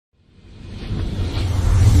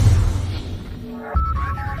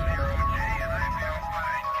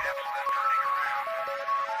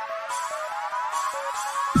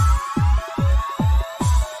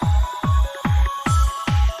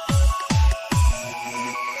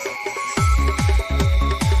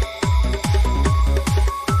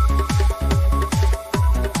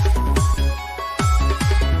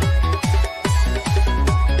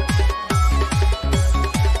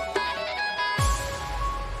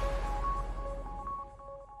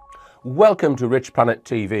Welcome to Richplanet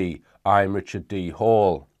TV. I'm Richard D.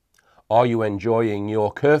 Hall. Are you enjoying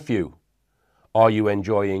your curfew? Are you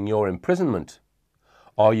enjoying your imprisonment?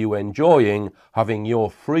 Are you enjoying having your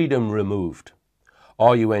freedom removed?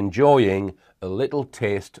 Are you enjoying a little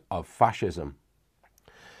taste of fascism?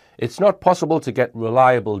 It's not possible to get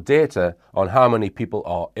reliable data on how many people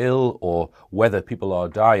are ill or whether people are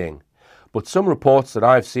dying, but some reports that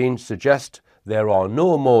I've seen suggest there are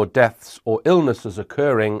no more deaths or illnesses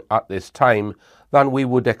occurring at this time than we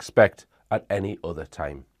would expect at any other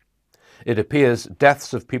time. It appears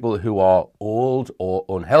deaths of people who are old or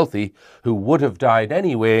unhealthy, who would have died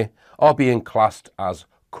anyway, are being classed as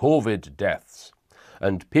COVID deaths,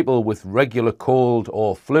 and people with regular cold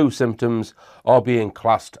or flu symptoms are being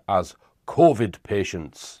classed as COVID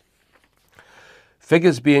patients.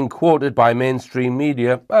 Figures being quoted by mainstream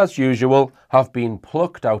media, as usual, have been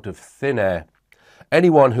plucked out of thin air.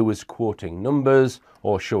 Anyone who is quoting numbers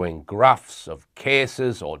or showing graphs of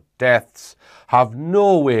cases or deaths have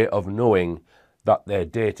no way of knowing that their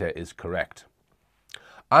data is correct.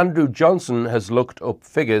 Andrew Johnson has looked up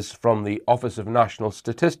figures from the Office of National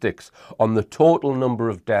Statistics on the total number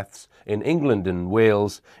of deaths in England and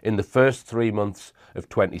Wales in the first 3 months of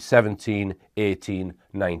 2017, 18,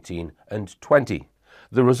 19 and 20.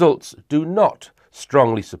 The results do not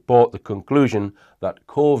strongly support the conclusion that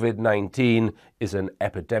COVID-19 is an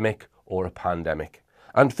epidemic or a pandemic,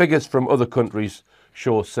 and figures from other countries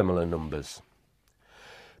show similar numbers.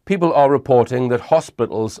 People are reporting that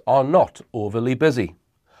hospitals are not overly busy.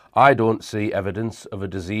 I don't see evidence of a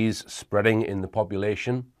disease spreading in the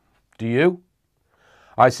population. Do you?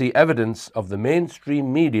 I see evidence of the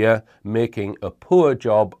mainstream media making a poor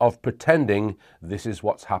job of pretending this is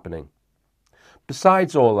what's happening.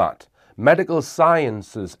 Besides all that, medical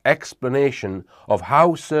science's explanation of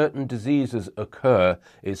how certain diseases occur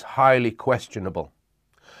is highly questionable.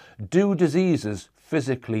 Do diseases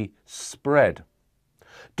physically spread?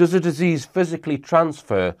 Does a disease physically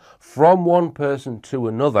transfer from one person to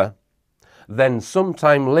another, then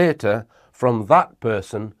sometime later from that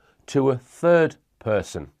person to a third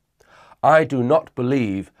person? I do not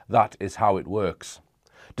believe that is how it works.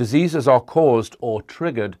 Diseases are caused or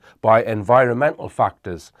triggered by environmental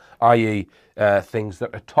factors, i.e. things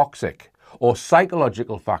that are toxic, or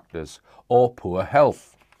psychological factors, or poor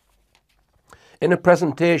health. In a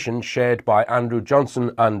presentation shared by Andrew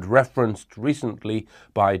Johnson and referenced recently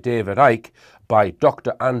by David Icke by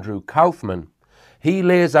Dr. Andrew Kaufman, he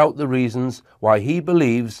lays out the reasons why he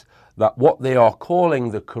believes that what they are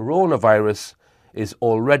calling the coronavirus is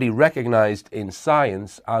already recognized in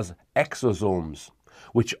science as exosomes,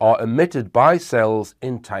 which are emitted by cells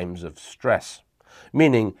in times of stress,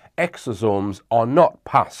 meaning exosomes are not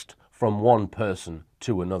passed from one person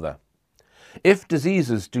to another. If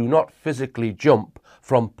diseases do not physically jump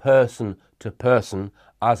from person to person,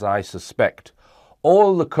 as I suspect,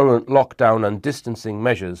 all the current lockdown and distancing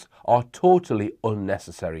measures are totally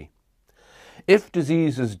unnecessary. If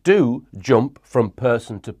diseases do jump from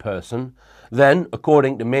person to person, then,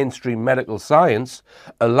 according to mainstream medical science,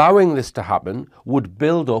 allowing this to happen would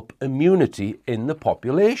build up immunity in the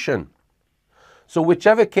population. So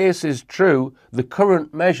whichever case is true, the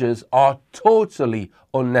current measures are totally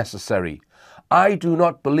unnecessary. I do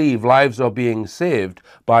not believe lives are being saved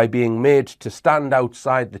by being made to stand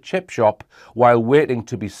outside the chip shop while waiting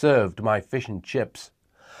to be served my fish and chips.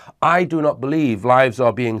 I do not believe lives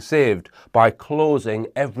are being saved by closing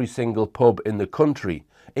every single pub in the country,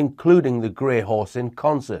 including the Grey Horse in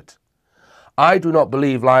concert. I do not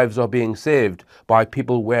believe lives are being saved by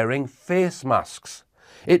people wearing face masks.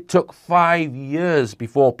 It took 5 years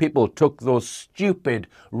before people took those stupid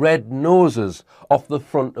red noses off the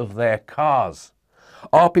front of their cars.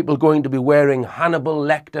 Are people going to be wearing Hannibal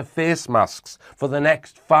Lecter face masks for the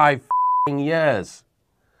next 5 years?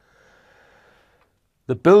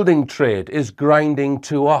 The building trade is grinding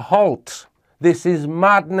to a halt. This is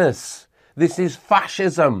madness. This is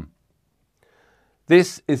fascism.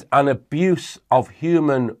 This is an abuse of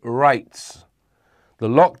human rights. The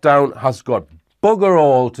lockdown has got bugger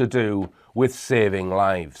all to do with saving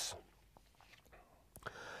lives.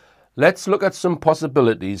 Let's look at some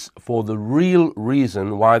possibilities for the real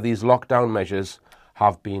reason why these lockdown measures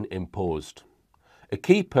have been imposed. A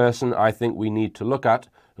key person I think we need to look at,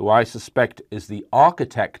 who I suspect is the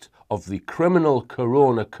architect of the criminal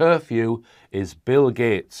corona curfew, is Bill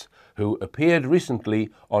Gates, who appeared recently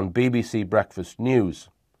on BBC Breakfast News.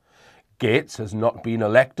 Gates has not been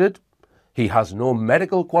elected, he has no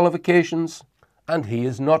medical qualifications, and he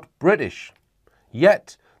is not British.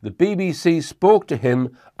 Yet, the BBC spoke to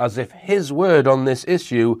him as if his word on this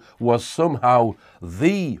issue was somehow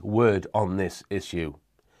the word on this issue.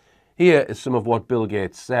 Here is some of what Bill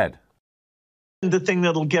Gates said. The thing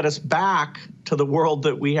that'll get us back to the world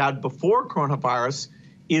that we had before coronavirus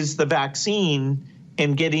is the vaccine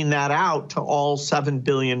and getting that out to all 7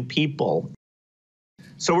 billion people.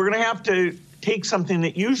 So we're going to have to take something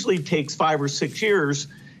that usually takes 5 or 6 years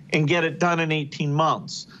and get it done in 18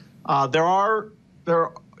 months. There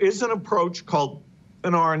is an approach called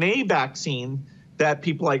an RNA vaccine that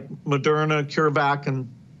people like Moderna, CureVac,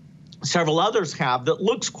 and several others have that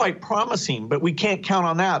looks quite promising, but we can't count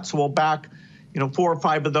on that. So we'll back 4 or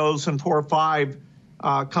 5 of those and 4 or 5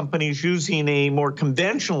 companies using a more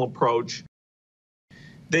conventional approach.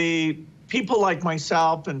 The people like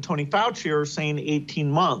myself and Tony Fauci are saying 18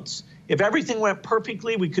 months. If everything went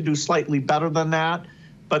perfectly, we could do slightly better than that,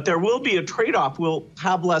 but there will be a trade-off. We'll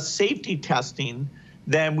have less safety testing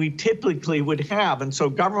than we typically would have, and so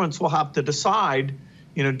governments will have to decide,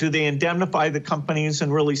 do they indemnify the companies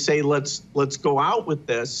and really say, let's go out with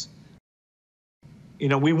this?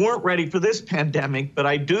 We weren't ready for this pandemic, but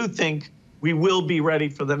I do think we will be ready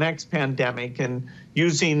for the next pandemic, and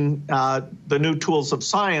using the new tools of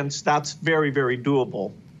science, that's very, very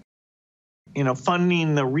doable.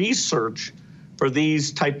 Funding the research for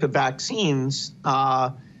these type of vaccines,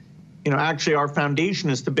 actually our foundation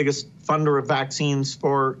is the biggest funder of vaccines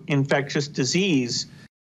for infectious disease.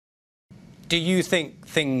 Do you think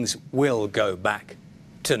things will go back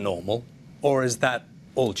to normal, or is that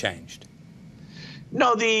all changed?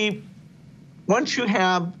 No, once you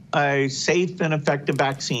have a safe and effective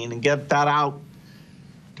vaccine and get that out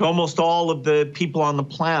to almost all of the people on the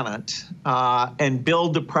planet and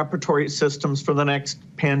build the preparatory systems for the next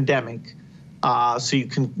pandemic so you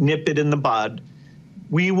can nip it in the bud,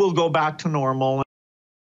 we will go back to normal.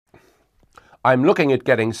 I'm looking at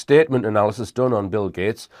getting statement analysis done on Bill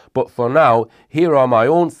Gates, but for now, here are my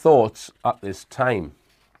own thoughts at this time.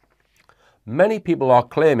 Many people are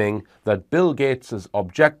claiming that Bill Gates'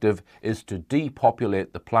 objective is to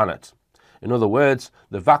depopulate the planet. In other words,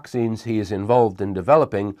 the vaccines he is involved in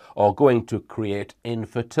developing are going to create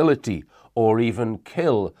infertility or even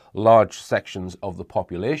kill large sections of the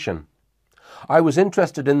population. I was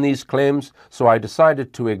interested in these claims, so I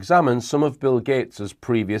decided to examine some of Bill Gates'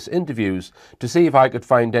 previous interviews to see if I could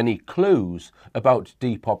find any clues about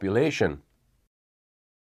depopulation.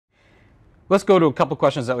 Let's go to a couple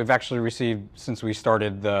questions that we've actually received since we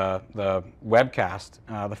started the webcast.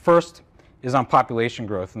 The first is on population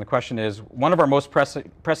growth, and the question is, one of our most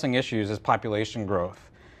pressing issues is population growth.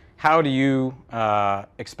 How do you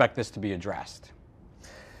expect this to be addressed?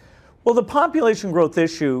 Well, the population growth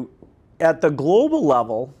issue at the global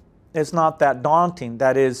level is not that daunting.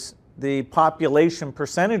 That is, the population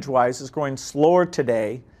percentage-wise is growing slower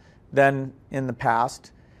today than in the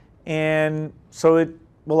past, and so it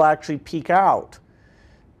will actually peak out.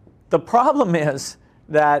 The problem is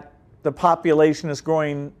that the population is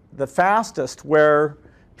growing the fastest where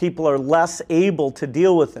people are less able to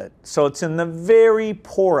deal with it. So it's in the very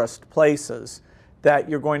poorest places that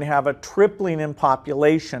you're going to have a tripling in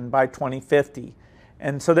population by 2050.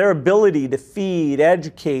 And so their ability to feed,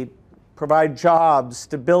 educate, provide jobs,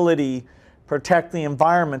 stability, protect the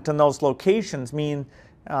environment in those locations mean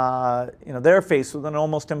they're faced with an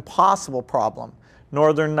almost impossible problem.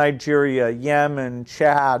 Northern Nigeria, Yemen,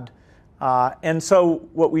 Chad. And so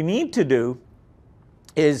what we need to do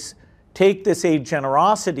is take this aid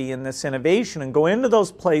generosity and this innovation and go into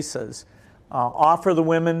those places, offer the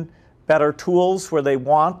women better tools where they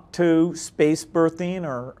want to space birthing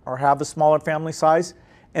or have a smaller family size,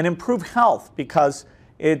 and improve health, because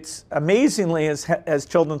it's amazingly, as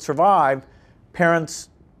children survive, parents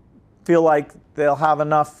feel like they'll have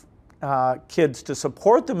enough kids to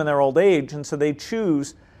support them in their old age, and so they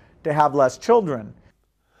choose to have less children.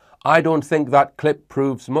 I don't think that clip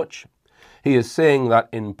proves much. He is saying that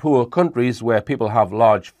in poor countries where people have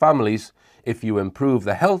large families, if you improve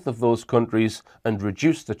the health of those countries and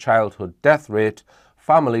reduce the childhood death rate,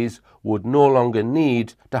 families would no longer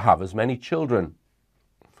need to have as many children.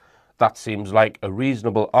 That seems like a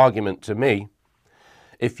reasonable argument to me.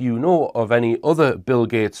 If you know of any other Bill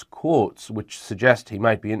Gates quotes which suggest he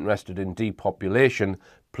might be interested in depopulation,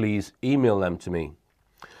 please email them to me.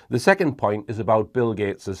 The second point is about Bill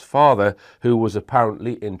Gates' father, who was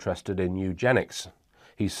apparently interested in eugenics.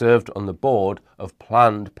 He served on the board of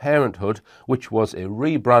Planned Parenthood, which was a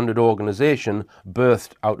rebranded organization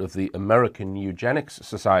birthed out of the American Eugenics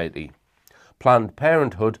Society. Planned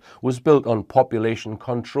Parenthood was built on population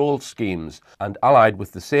control schemes and allied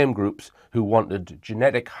with the same groups who wanted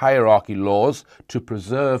genetic hierarchy laws to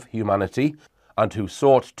preserve humanity and who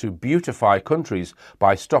sought to beautify countries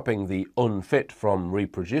by stopping the unfit from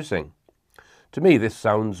reproducing. To me, this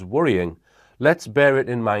sounds worrying. Let's bear it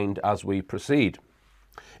in mind as we proceed.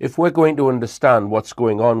 If we're going to understand what's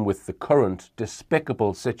going on with the current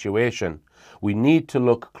despicable situation, we need to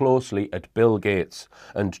look closely at Bill Gates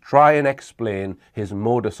and try and explain his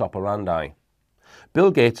modus operandi.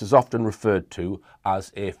 Bill Gates is often referred to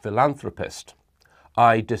as a philanthropist.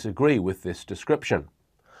 I disagree with this description.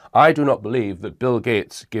 I do not believe that Bill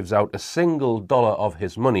Gates gives out a single dollar of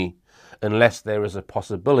his money unless there is a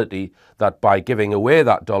possibility that by giving away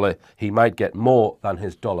that dollar he might get more than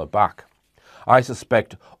his dollar back. I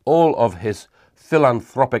suspect all of his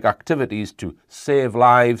philanthropic activities to save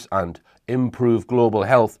lives and improve global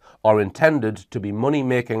health are intended to be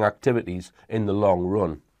money-making activities in the long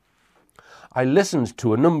run. I listened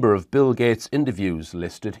to a number of Bill Gates interviews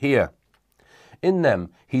listed here. In them,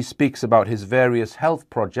 he speaks about his various health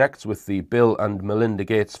projects with the Bill and Melinda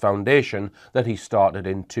Gates Foundation that he started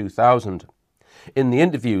in 2000. In the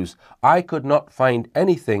interviews, I could not find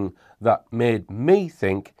anything that made me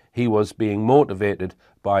think he was being motivated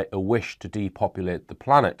by a wish to depopulate the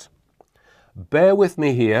planet. Bear with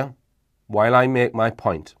me here while I make my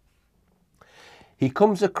point. He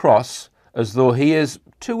comes across as though he is,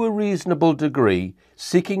 to a reasonable degree,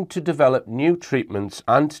 seeking to develop new treatments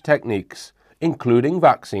and techniques, including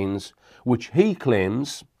vaccines, which he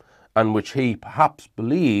claims, and which he perhaps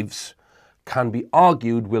believes, can be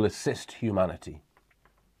argued will assist humanity.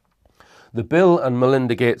 The Bill and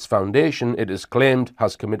Melinda Gates Foundation, it is claimed,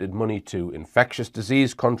 has committed money to infectious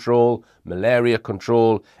disease control, malaria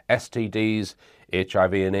control, STDs,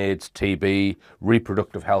 HIV and AIDS, TB,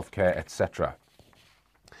 reproductive health care, etc.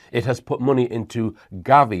 It has put money into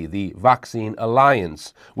Gavi, the Vaccine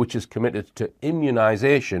Alliance, which is committed to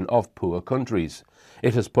immunization of poor countries.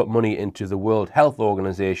 It has put money into the World Health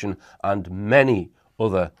Organization and many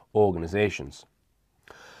other organizations.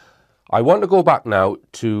 I want to go back now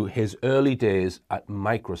to his early days at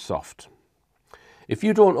Microsoft. If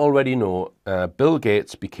you don't already know, Bill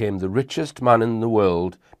Gates became the richest man in the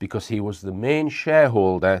world because he was the main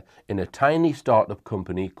shareholder in a tiny startup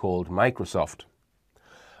company called Microsoft.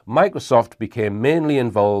 Microsoft became mainly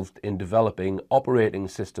involved in developing operating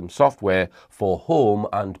system software for home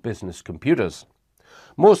and business computers.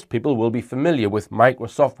 Most people will be familiar with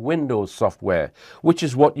Microsoft Windows software, which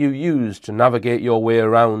is what you use to navigate your way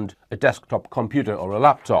around a desktop computer or a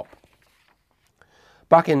laptop.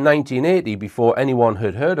 Back in 1980, before anyone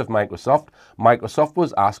had heard of Microsoft, Microsoft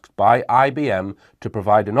was asked by IBM to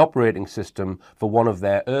provide an operating system for one of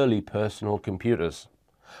their early personal computers.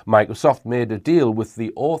 Microsoft made a deal with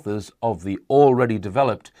the authors of the already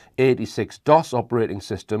developed 86-DOS operating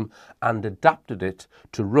system and adapted it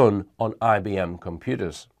to run on IBM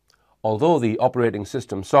computers. Although the operating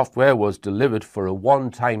system software was delivered for a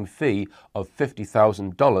one-time fee of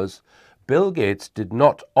 $50,000, Bill Gates did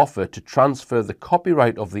not offer to transfer the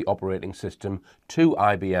copyright of the operating system to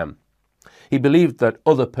IBM. He believed that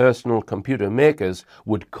other personal computer makers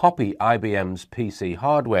would copy IBM's PC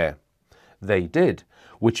hardware. They did,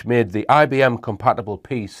 which made the IBM-compatible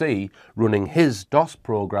PC running his DOS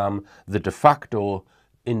program the de facto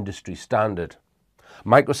industry standard.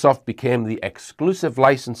 Microsoft became the exclusive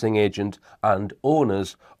licensing agent and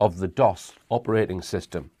owners of the DOS operating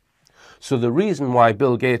system. So the reason why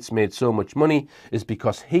Bill Gates made so much money is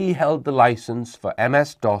because he held the license for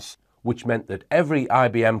MS-DOS, which meant that every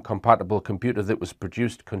IBM-compatible computer that was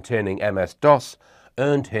produced containing MS-DOS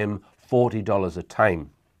earned him $40 a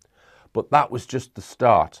time. But that was just the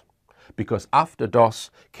start, because after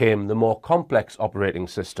DOS came the more complex operating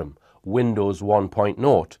system, Windows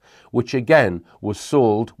 1.0, which again was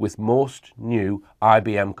sold with most new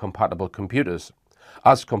IBM-compatible computers.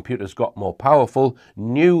 As computers got more powerful,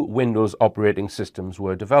 new Windows operating systems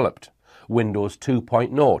were developed. Windows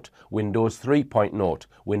 2.0, Windows 3.0,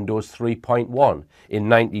 Windows 3.1. In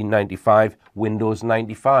 1995, Windows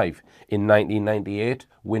 95. In 1998,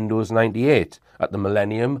 Windows 98. At the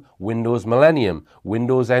Millennium, Windows Millennium,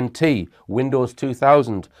 Windows NT, Windows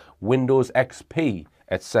 2000, Windows XP,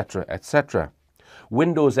 etc., etc.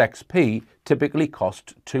 Windows XP typically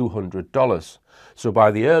cost $200. So by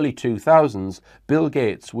the early 2000s, Bill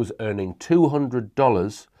Gates was earning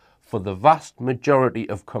 $200 for the vast majority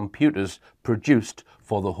of computers produced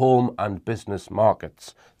for the home and business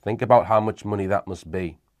markets. Think about how much money that must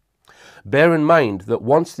be. Bear in mind that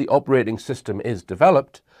once the operating system is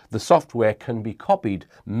developed, the software can be copied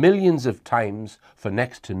millions of times for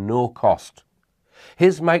next to no cost.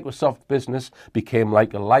 His Microsoft business became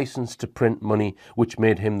like a license to print money, which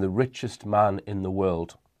made him the richest man in the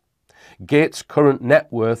world. Gates' current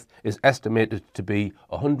net worth is estimated to be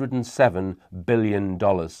 $107 billion.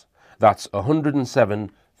 That's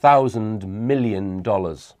 $107,000 million.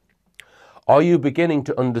 Are you beginning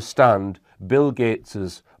to understand Bill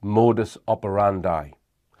Gates's modus operandi.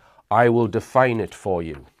 I will define it for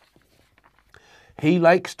you. He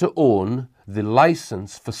likes to own the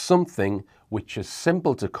license for something which is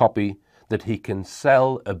simple to copy, that he can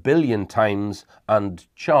sell 1 billion times and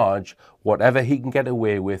charge whatever he can get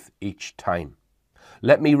away with each time.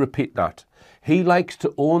 Let me repeat that. He likes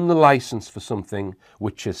to own the license for something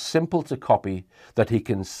which is simple to copy, that he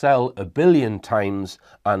can sell 1 billion times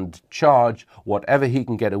and charge whatever he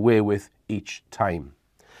can get away with each time.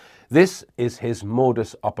 This is his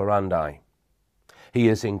modus operandi. He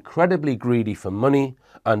is incredibly greedy for money,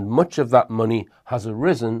 and much of that money has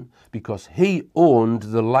arisen because he owned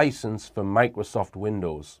the license for Microsoft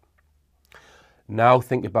Windows. Now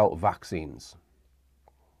think about vaccines.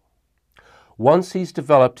 Once he's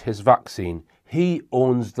developed his vaccine, he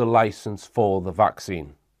owns the license for the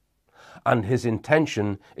vaccine. And his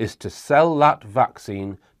intention is to sell that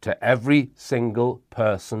vaccine to every single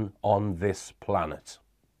person on this planet,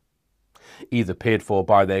 either paid for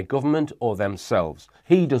by their government or themselves.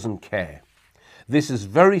 He doesn't care. This is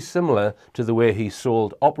very similar to the way he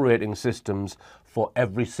sold operating systems for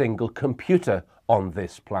every single computer on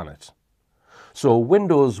this planet. So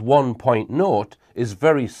Windows 1.0 is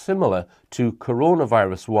very similar to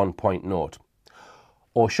coronavirus 1.0,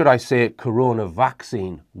 or should I say corona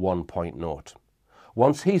vaccine 1.0.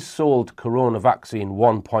 Once he's sold corona vaccine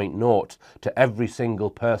 1.0 to every single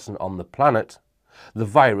person on the planet, the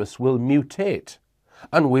virus will mutate,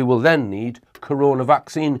 and we will then need corona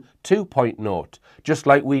vaccine 2.0, just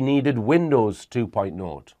like we needed Windows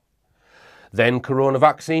 2.0. Then corona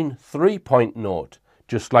vaccine 3.0,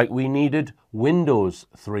 just like we needed Windows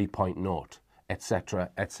 3.0, etc.,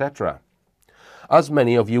 etc. As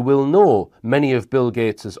many of you will know, many of Bill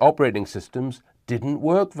Gates's operating systems didn't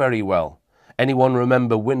work very well. Anyone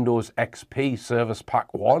remember Windows XP Service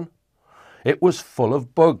Pack 1? It was full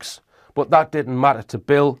of bugs, but that didn't matter to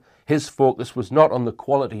Bill. His focus was not on the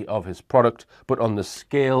quality of his product, but on the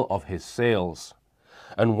scale of his sales.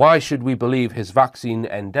 And why should we believe his vaccine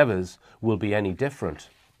endeavours will be any different?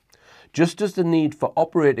 Just as the need for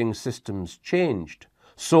operating systems changed,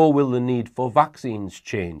 so will the need for vaccines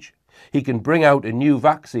change. He can bring out a new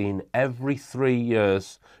vaccine every 3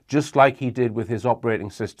 years, just like he did with his operating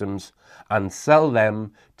systems, and sell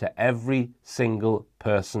them to every single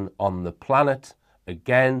person on the planet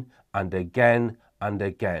again and again and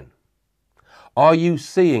again. Are you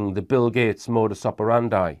seeing the Bill Gates modus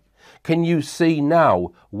operandi? Can you see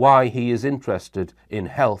now why he is interested in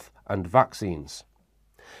health and vaccines?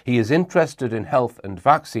 He is interested in health and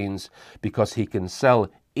vaccines because he can sell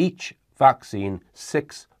each vaccine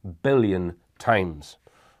 6 billion times.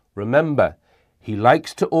 Remember, he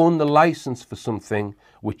likes to own the license for something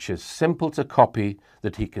which is simple to copy,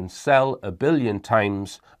 that he can sell 1 billion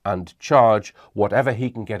times and charge whatever he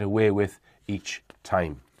can get away with each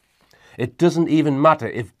time. It doesn't even matter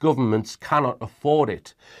if governments cannot afford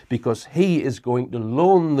it, because he is going to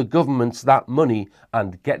loan the governments that money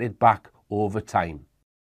and get it back over time.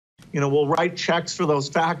 You know, we'll write checks for those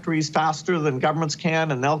factories faster than governments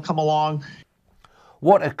can, and they'll come along.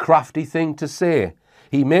 What a crafty thing to say.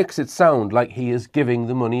 He makes it sound like he is giving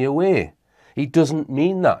the money away. He doesn't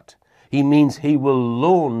mean that. He means he will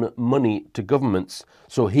loan money to governments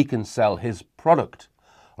so he can sell his product.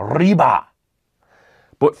 Riba!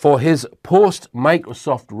 But for his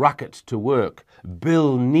post-Microsoft racket to work,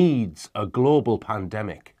 Bill needs a global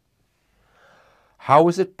pandemic. How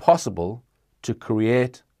is it possible to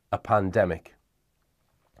create a pandemic?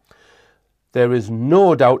 There is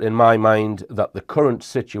no doubt in my mind that the current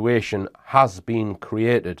situation has been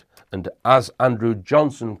created, and as Andrew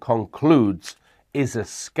Johnson concludes, is a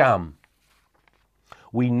scam.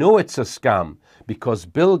 We know it's a scam because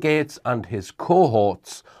Bill Gates and his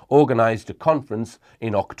cohorts organised a conference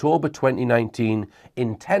in October 2019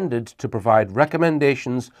 intended to provide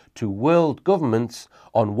recommendations to world governments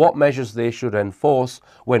on what measures they should enforce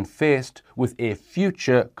when faced with a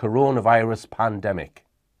future coronavirus pandemic.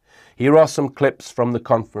 Here are some clips from the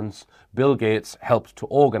conference Bill Gates helped to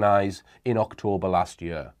organise in October last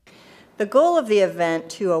year. The goal of the Event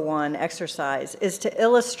 201 exercise is to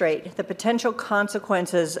illustrate the potential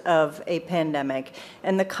consequences of a pandemic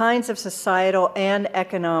and the kinds of societal and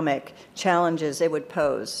economic challenges it would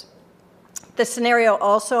pose. The scenario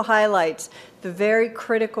also highlights the very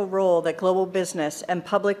critical role that global business and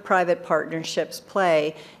public-private partnerships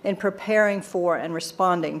play in preparing for and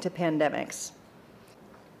responding to pandemics.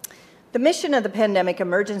 The mission of the Pandemic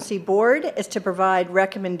Emergency Board is to provide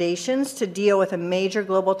recommendations to deal with the major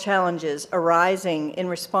global challenges arising in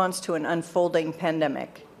response to an unfolding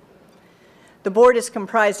pandemic. The board is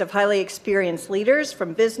comprised of highly experienced leaders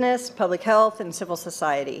from business, public health, and civil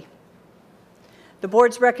society. The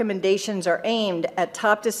board's recommendations are aimed at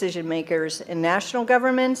top decision makers in national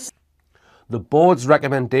governments. The board's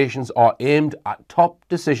recommendations are aimed at top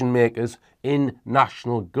decision makers in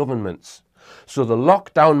national governments. So the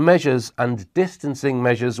lockdown measures and distancing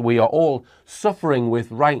measures we are all suffering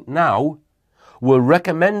with right now were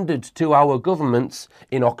recommended to our governments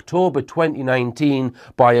in October 2019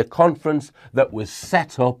 by a conference that was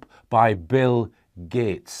set up by Bill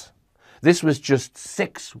Gates. This was just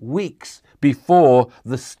 6 weeks before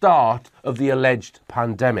the start of the alleged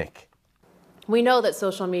pandemic. We know that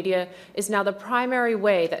social media is now the primary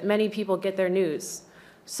way that many people get their news.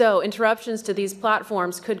 So interruptions to these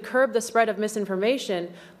platforms could curb the spread of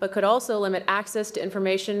misinformation, but could also limit access to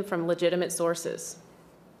information from legitimate sources.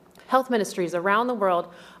 Health ministries around the world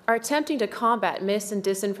are attempting to combat mis- and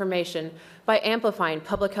disinformation by amplifying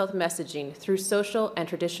public health messaging through social and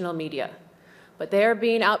traditional media. But they are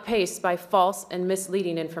being outpaced by false and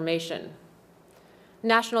misleading information.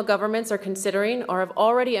 National governments are considering or have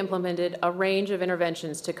already implemented a range of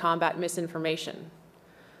interventions to combat misinformation.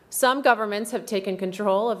 Some governments have taken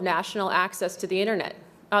control of national access to the internet.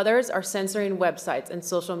 Others are censoring websites and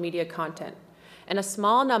social media content. And a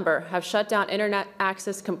small number have shut down internet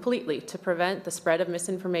access completely to prevent the spread of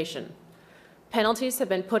misinformation. Penalties have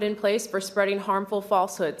been put in place for spreading harmful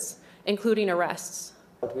falsehoods, including arrests.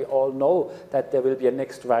 We all know that there will be a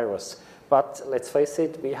next virus. But let's face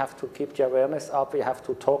it, we have to keep the awareness up, we have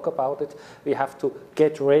to talk about it, we have to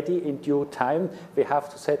get ready in due time, we have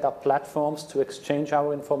to set up platforms to exchange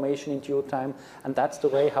our information in due time, and that's the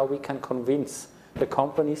way how we can convince the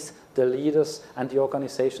companies, the leaders, and the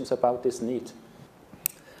organizations about this need.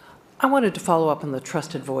 I wanted to follow up on the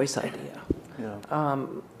trusted voice idea. Yeah.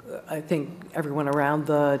 I think everyone around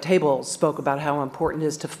the table spoke about how important it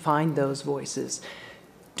is to find those voices.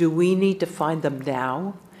 Do we need to find them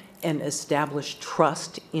now and establish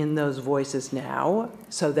trust in those voices now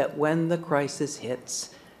so that when the crisis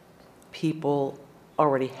hits, people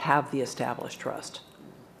already have the established trust?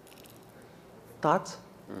 Thoughts?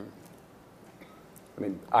 I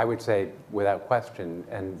mean, I would say without question,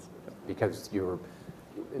 and because you're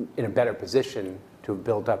in a better position to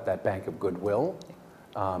build up that bank of goodwill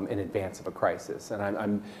in advance of a crisis. And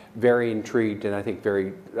I'm very intrigued and I think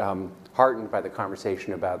very heartened by the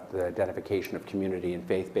conversation about the identification of community and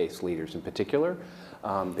faith-based leaders in particular,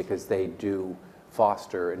 because they do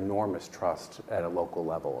foster enormous trust at a local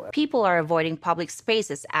level. People are avoiding public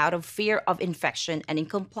spaces out of fear of infection and in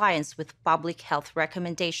compliance with public health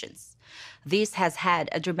recommendations. This has had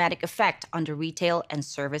a dramatic effect on the retail and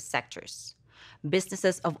service sectors.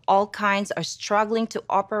 Businesses of all kinds are struggling to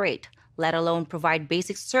operate, let alone provide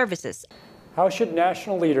basic services. How should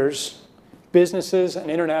national leaders, businesses,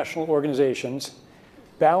 and international organizations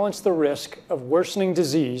balance the risk of worsening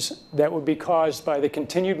disease that would be caused by the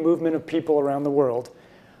continued movement of people around the world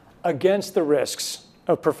against the risks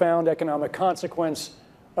of profound economic consequence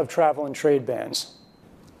of travel and trade bans?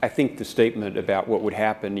 I think the statement about what would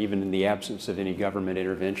happen even in the absence of any government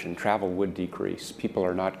intervention, travel would decrease. People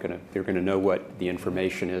are not going to, they're going to know what the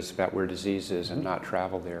information is about where disease is and not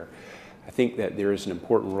travel there. I think that there is an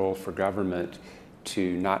important role for government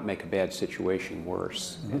to not make a bad situation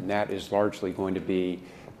worse. And that is largely going to be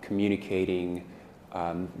communicating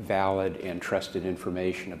valid and trusted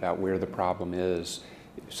information about where the problem is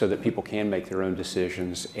so that people can make their own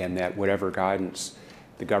decisions, and that whatever guidance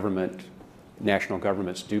the government, national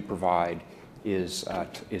governments do provide is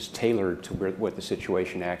tailored to what the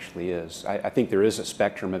situation actually is. I think there is a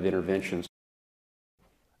spectrum of interventions.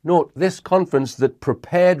 Note, this conference that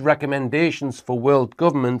prepared recommendations for world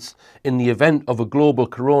governments in the event of a global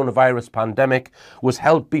coronavirus pandemic was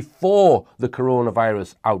held before the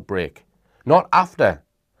coronavirus outbreak, not after.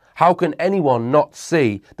 How can anyone not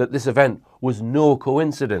see that this event was no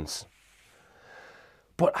coincidence?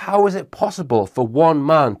 But how is it possible for one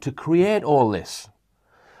man to create all this?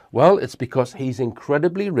 Well, it's because he's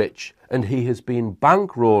incredibly rich and he has been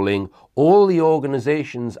bankrolling all the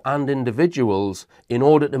organisations and individuals in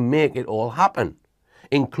order to make it all happen,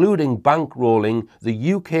 including bankrolling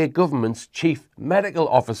the UK government's chief medical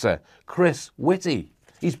officer, Chris Whitty.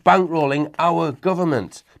 He's bankrolling our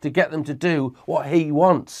government to get them to do what he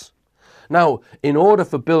wants. Now, in order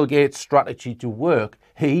for Bill Gates' strategy to work,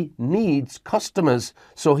 he needs customers,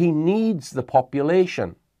 so he needs the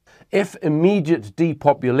population. If immediate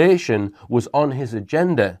depopulation was on his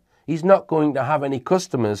agenda, he's not going to have any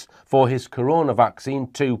customers for his corona vaccine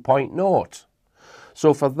 2.0.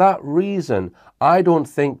 So for that reason, I don't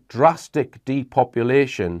think drastic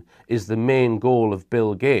depopulation is the main goal of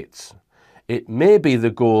Bill Gates. It may be the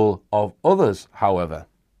goal of others, however.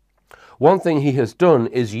 One thing he has done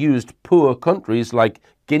is used poor countries like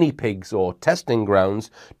guinea pigs or testing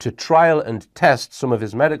grounds to trial and test some of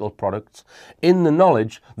his medical products in the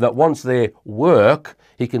knowledge that once they work,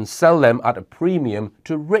 he can sell them at a premium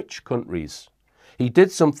to rich countries. He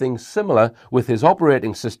did something similar with his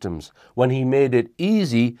operating systems when he made it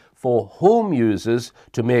easy for home users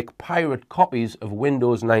to make pirate copies of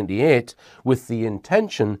Windows 98 with the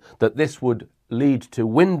intention that this would lead to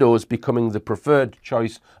Windows becoming the preferred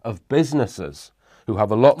choice of businesses who have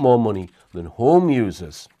a lot more money than home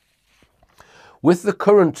users. With the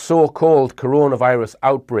current so-called coronavirus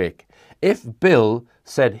outbreak, if Bill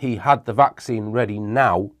said he had the vaccine ready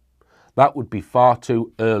now, that would be far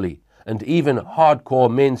too early, and even hardcore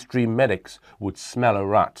mainstream medics would smell a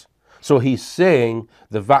rat. So he's saying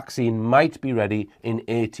the vaccine might be ready in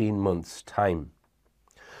 18 months' time.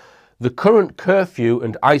 The current curfew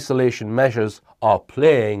and isolation measures are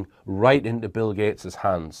playing right into Bill Gates'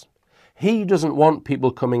 hands. He doesn't want people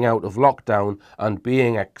coming out of lockdown and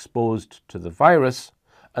being exposed to the virus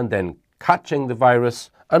and then catching the virus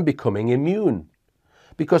and becoming immune,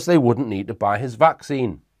 because they wouldn't need to buy his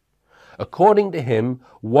vaccine. According to him,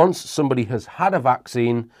 once somebody has had a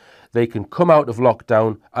vaccine, they can come out of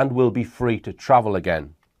lockdown and will be free to travel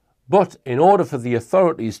again. But in order for the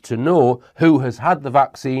authorities to know who has had the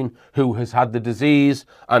vaccine, who has had the disease,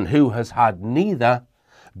 and who has had neither,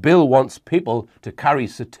 Bill wants people to carry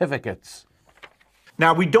certificates.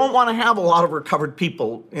 Now, we don't want to have a lot of recovered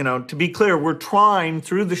people. To be clear, we're trying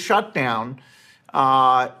through the shutdown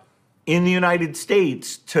in the United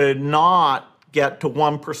States to not get to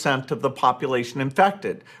 1% of the population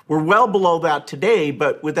infected. We're well below that today,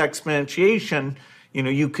 but with exponentiation,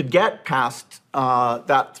 you could get past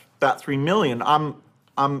that 3 million.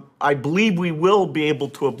 I believe we will be able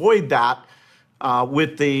to avoid that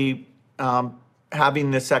with the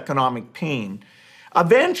having this economic pain.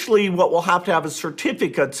 Eventually, what we'll have to have is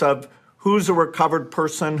certificates of who's a recovered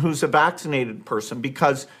person, who's a vaccinated person,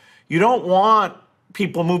 because you don't want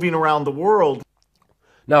people moving around the world.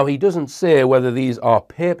 Now, he doesn't say whether these are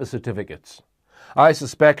paper certificates. I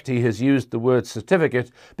suspect he has used the word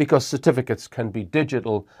certificate because certificates can be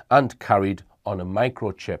digital and carried on a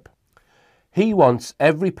microchip. He wants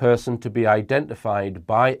every person to be identified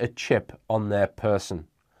by a chip on their person.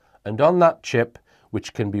 And on that chip,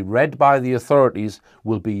 which can be read by the authorities,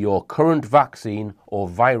 will be your current vaccine or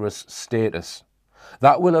virus status.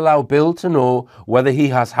 That will allow Bill to know whether he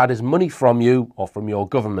has had his money from you or from your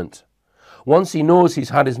government. Once he knows he's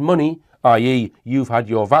had his money, i.e. you've had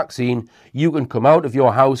your vaccine, you can come out of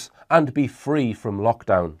your house and be free from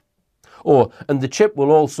lockdown. And the chip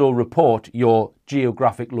will also report your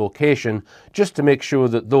geographic location just to make sure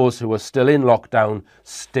that those who are still in lockdown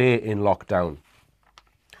stay in lockdown.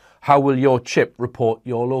 How will your chip report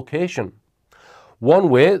your location? One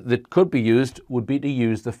way that could be used would be to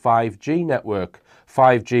use the 5G network.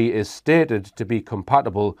 5G is stated to be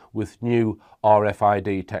compatible with new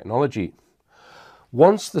RFID technology.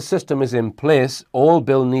 Once the system is in place, all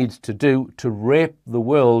Bill needs to do to rape the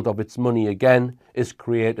world of its money again is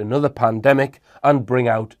create another pandemic and bring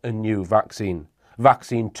out a new vaccine.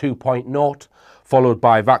 Vaccine 2.0, followed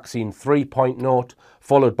by vaccine 3.0,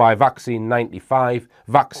 followed by vaccine 95,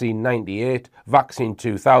 vaccine 98, vaccine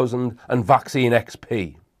 2000, and vaccine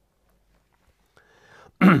XP.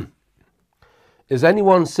 Is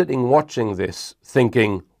anyone sitting watching this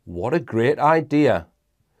thinking, what a great idea?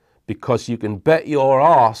 Because you can bet your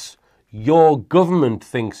arse your government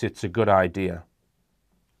thinks it's a good idea.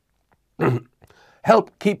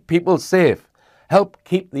 Help keep people safe. Help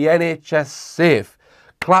keep the NHS safe.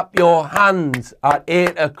 Clap your hands at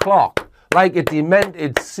 8 o'clock like a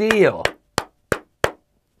demented seal.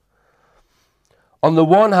 On the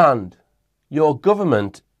one hand, your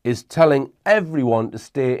government is telling everyone to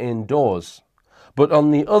stay indoors. But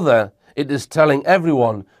on the other, it is telling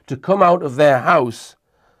everyone to come out of their house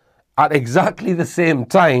at exactly the same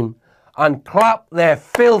time and clap their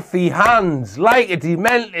filthy hands like a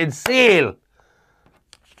demented seal.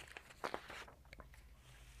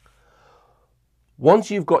 Once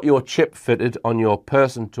you've got your chip fitted on your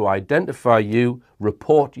person to identify you,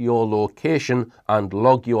 report your location and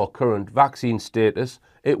log your current vaccine status,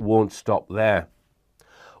 it won't stop there.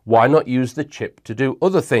 Why not use the chip to do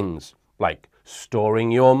other things like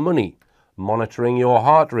storing your money, monitoring your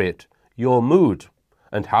heart rate, your mood,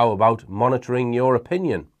 and how about monitoring your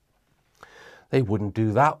opinion? They wouldn't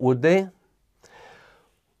do that, would they?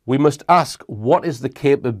 We must ask, what is the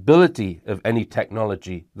capability of any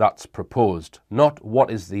technology that's proposed, not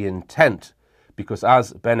what is the intent, because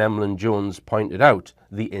as Ben Emlyn-Jones pointed out,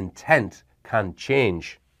 the intent can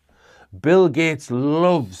change. Bill Gates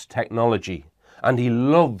loves technology, and he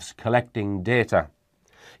loves collecting data.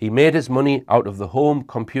 He made his money out of the home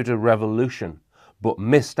computer revolution, but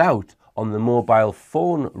missed out on the mobile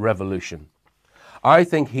phone revolution. I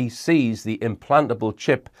think he sees the implantable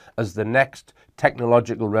chip as the next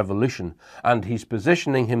technological revolution, and he's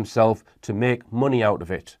positioning himself to make money out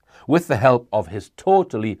of it, with the help of his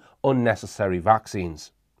totally unnecessary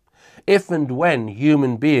vaccines. If and when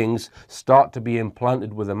human beings start to be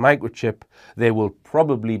implanted with a microchip, there will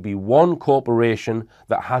probably be one corporation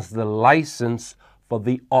that has the license for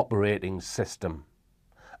the operating system.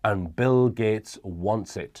 And Bill Gates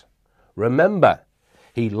wants it. Remember,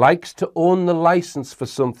 he likes to own the license for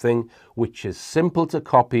something which is simple to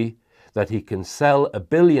copy, that he can sell 1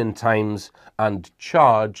 billion times and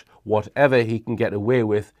charge whatever he can get away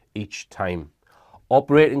with each time.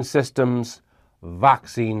 Operating systems,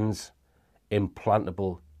 vaccines,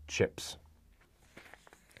 implantable chips.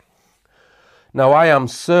 Now, I am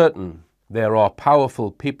certain there are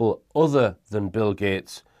powerful people other than Bill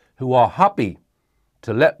Gates who are happy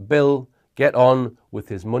to let Bill get on with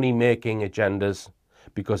his money-making agendas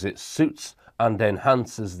because it suits and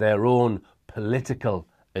enhances their own political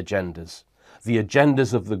agendas, the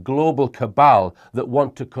agendas of the global cabal that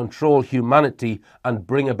want to control humanity and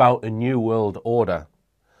bring about a new world order.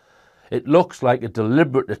 It looks like a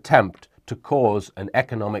deliberate attempt to cause an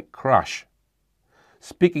economic crash.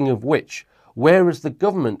 Speaking of which, where is the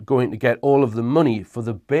government going to get all of the money for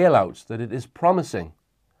the bailouts that it is promising?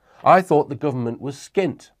 I thought the government was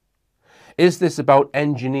skint. Is this about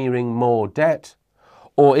engineering more debt?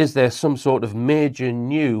 Or is there some sort of major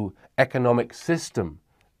new economic system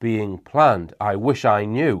being planned? I wish I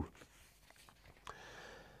knew.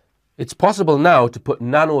 It's possible now to put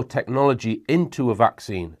nanotechnology into a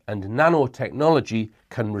vaccine, and nanotechnology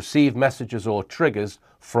can receive messages or triggers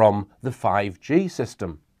from the 5G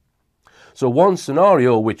system. So one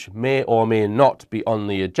scenario which may or may not be on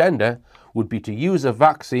the agenda would be to use a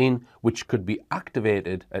vaccine which could be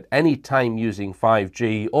activated at any time using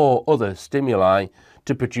 5G or other stimuli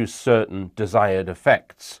to produce certain desired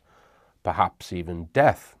effects, perhaps even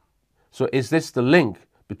death. So is this the link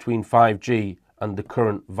between 5G and the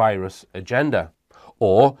current virus agenda?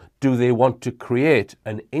 Or do they want to create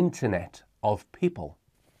an internet of people?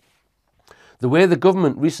 The way the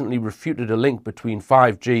government recently refuted a link between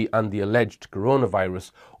 5G and the alleged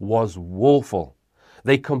coronavirus was woeful.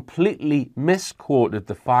 They completely misquoted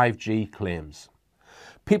the 5G claims.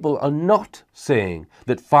 People are not saying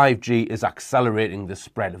that 5G is accelerating the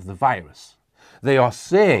spread of the virus. They are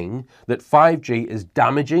saying that 5G is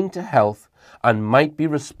damaging to health and might be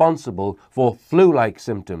responsible for flu-like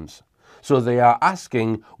symptoms. So they are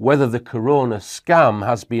asking whether the corona scam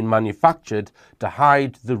has been manufactured to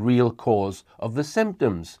hide the real cause of the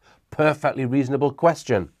symptoms. Perfectly reasonable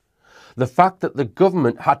question. The fact that the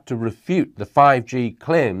government had to refute the 5G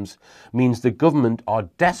claims means the government are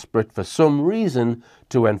desperate for some reason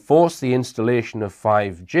to enforce the installation of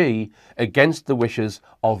 5G against the wishes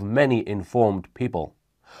of many informed people.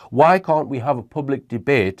 Why can't we have a public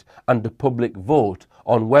debate and a public vote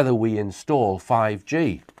on whether we install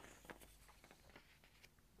 5G?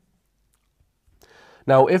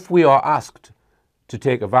 Now, if we are asked to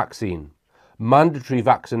take a vaccine, mandatory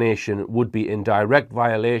vaccination would be in direct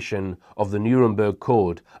violation of the Nuremberg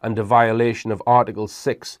Code and a violation of Article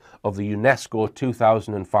 6 of the UNESCO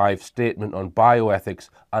 2005 Statement on Bioethics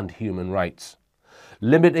and Human Rights.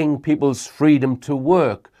 Limiting people's freedom to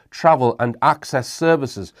work, travel and access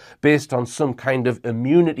services based on some kind of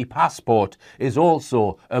immunity passport is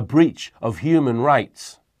also a breach of human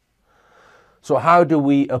rights. So how do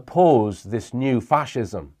we oppose this new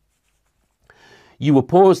fascism? You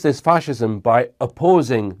oppose this fascism by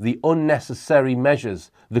opposing the unnecessary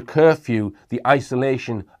measures, the curfew, the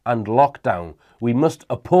isolation and lockdown. We must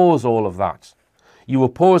oppose all of that. You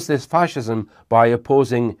oppose this fascism by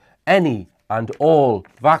opposing any and all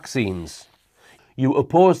vaccines. You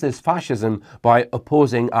oppose this fascism by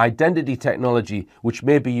opposing identity technology which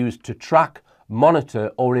may be used to track,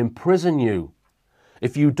 monitor or imprison you.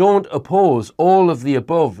 If you don't oppose all of the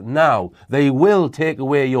above now, they will take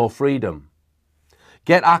away your freedom.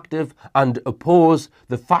 Get active and oppose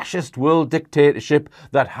the fascist world dictatorship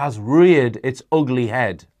that has reared its ugly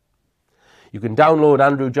head. You can download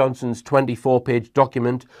Andrew Johnson's 24-page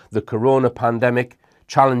document, The Corona Pandemic,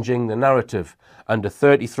 Challenging the Narrative, and a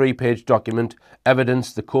 33-page document,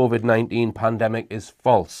 Evidence the COVID-19 Pandemic is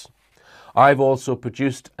False. I've also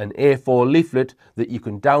produced an A4 leaflet that you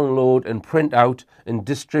can download and print out and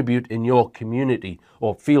distribute in your community,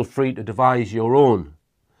 or feel free to devise your own.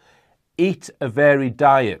 Eat a varied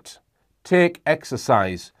diet, take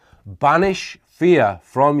exercise, banish fear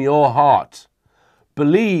from your heart,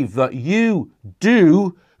 Believe that you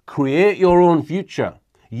do create your own future.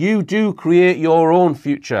 You do create your own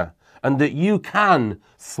future, and that you can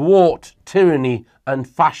thwart tyranny and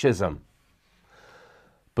fascism.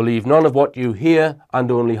 Believe none of what you hear and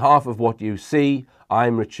only half of what you see.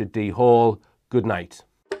 I'm Richard D. Hall. Good night.